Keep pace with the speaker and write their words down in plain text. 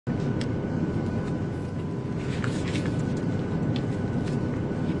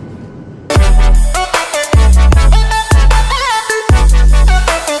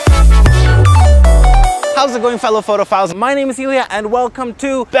How's it going, fellow photophiles? My name is Ilya and welcome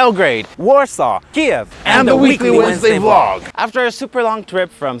to Belgrade, Warsaw, Kiev, and the weekly Wednesday vlog. After a super long trip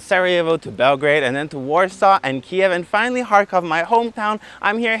from Sarajevo to Belgrade and then to Warsaw and Kiev and finally Kharkov, my hometown,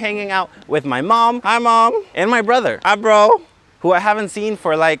 I'm here hanging out with my mom, hi mom, and my brother, hi bro, who I haven't seen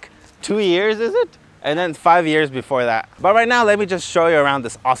for like 2 years, is it? And then 5 years before that. But right now, let me just show you around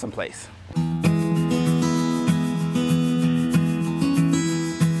this awesome place.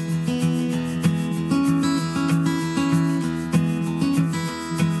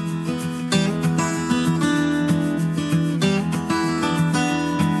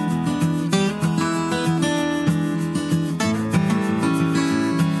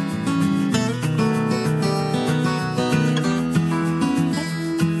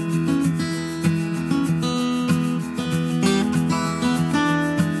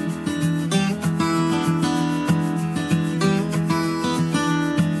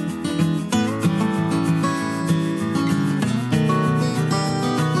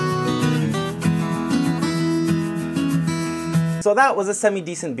 So that was a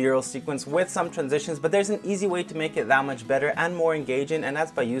semi-decent B-roll sequence with some transitions, but there's an easy way to make it that much better and more engaging, and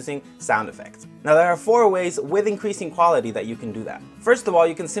that's by using sound effects. Now there are 4 ways with increasing quality that you can do that. First of all,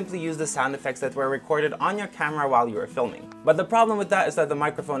 you can simply use the sound effects that were recorded on your camera while you were filming. But the problem with that is that the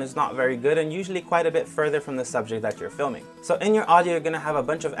microphone is not very good and usually quite a bit further from the subject that you're filming. So in your audio, you're going to have a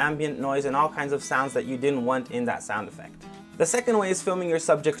bunch of ambient noise and all kinds of sounds that you didn't want in that sound effect. The second way is filming your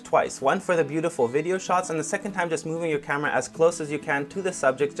subject twice, one for the beautiful video shots and the second time just moving your camera as close as you can to the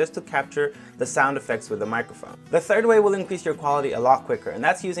subject just to capture the sound effects with the microphone. The third way will increase your quality a lot quicker, and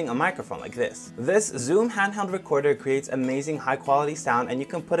that's using a microphone like this. This Zoom handheld recorder creates amazing high quality sound and you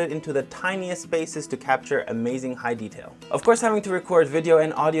can put it into the tiniest spaces to capture amazing high detail. Of course, having to record video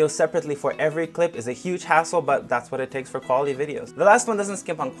and audio separately for every clip is a huge hassle, but that's what it takes for quality videos. The last one doesn't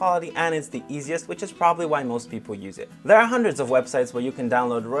skimp on quality and it's the easiest, which is probably why most people use it. There are hundreds of websites where you can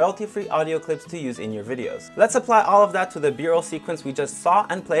download royalty-free audio clips to use in your videos. Let's apply all of that to the B-roll sequence we just saw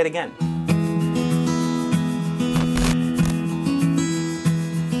and play it again.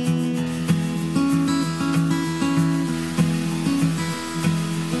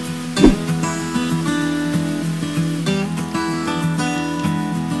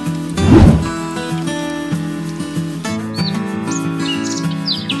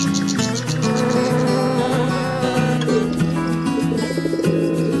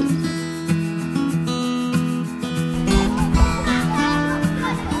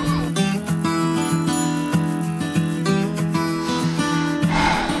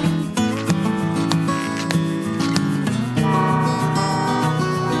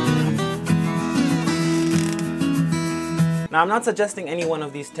 Now, I'm not suggesting any one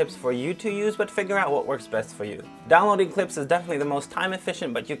of these tips for you to use, but figure out what works best for you. Downloading clips is definitely the most time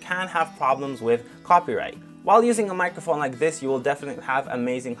efficient, but you can have problems with copyright. While using a microphone like this, you will definitely have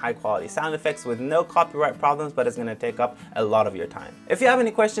amazing high quality sound effects with no copyright problems, but it's going to take up a lot of your time. If you have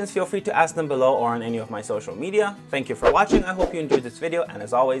any questions, feel free to ask them below or on any of my social media. Thank you for watching. I hope you enjoyed this video, and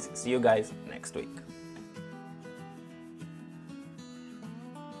as always, see you guys next week.